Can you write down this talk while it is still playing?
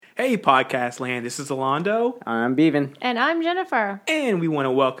Hey, Podcast Land, this is Alondo. I'm Bevan. And I'm Jennifer. And we want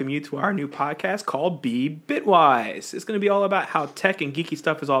to welcome you to our new podcast called Be Bitwise. It's going to be all about how tech and geeky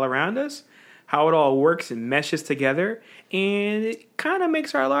stuff is all around us, how it all works and meshes together, and it kind of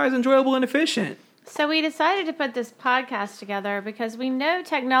makes our lives enjoyable and efficient. So we decided to put this podcast together because we know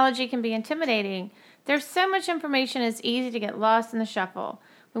technology can be intimidating. There's so much information, it's easy to get lost in the shuffle.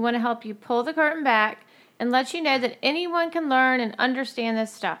 We want to help you pull the curtain back and let you know that anyone can learn and understand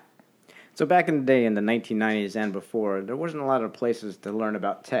this stuff. So back in the day, in the 1990s and before, there wasn't a lot of places to learn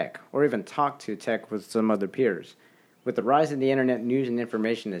about tech or even talk to tech with some other peers. With the rise of the internet, news and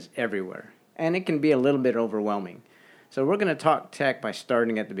information is everywhere, and it can be a little bit overwhelming. So we're going to talk tech by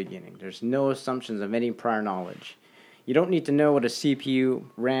starting at the beginning. There's no assumptions of any prior knowledge. You don't need to know what a CPU,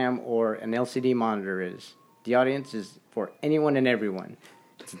 RAM, or an LCD monitor is. The audience is for anyone and everyone.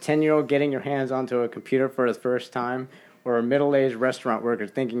 It's a 10-year-old getting your hands onto a computer for the first time, or a middle-aged restaurant worker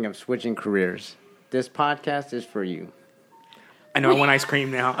thinking of switching careers. This podcast is for you. I know I want ice cream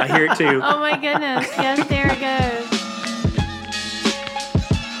now. I hear it too. Oh my goodness. Yes, there it goes.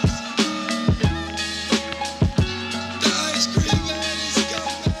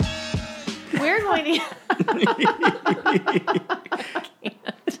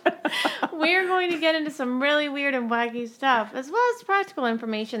 We're going to get into some really weird and wacky stuff, as well as practical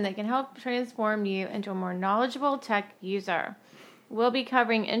information that can help transform you into a more knowledgeable tech user. We'll be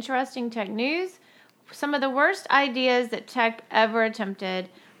covering interesting tech news, some of the worst ideas that tech ever attempted,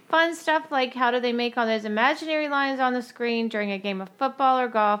 fun stuff like how do they make all those imaginary lines on the screen during a game of football or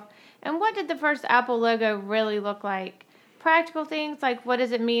golf, and what did the first Apple logo really look like? Practical things like what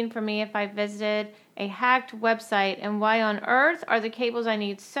does it mean for me if I visited a hacked website, and why on earth are the cables I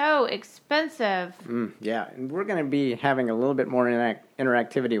need so expensive? Yeah, and we're going to be having a little bit more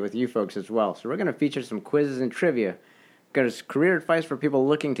interactivity with you folks as well. So we're going to feature some quizzes and trivia. There's career advice for people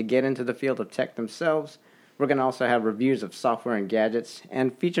looking to get into the field of tech themselves. We're going to also have reviews of software and gadgets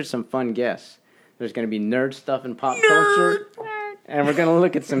and feature some fun guests. There's going to be nerd stuff and pop culture. And we're going to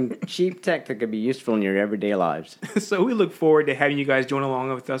look at some cheap tech that could be useful in your everyday lives. So we look forward to having you guys join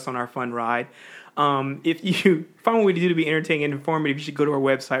along with us on our fun ride. If you find what we do to be entertaining and informative, you should go to our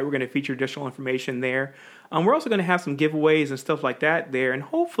website. We're going to feature additional information there. We're also going to have some giveaways and stuff like that there, and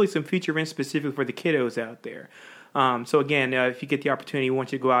hopefully some feature events specific for the kiddos out there. So again, if you get the opportunity, we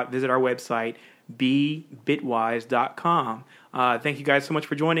want you to go out and visit our website, BeBitwise.com. Thank you guys so much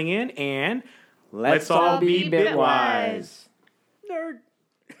for joining in, and let's all be Bitwise. Nerd.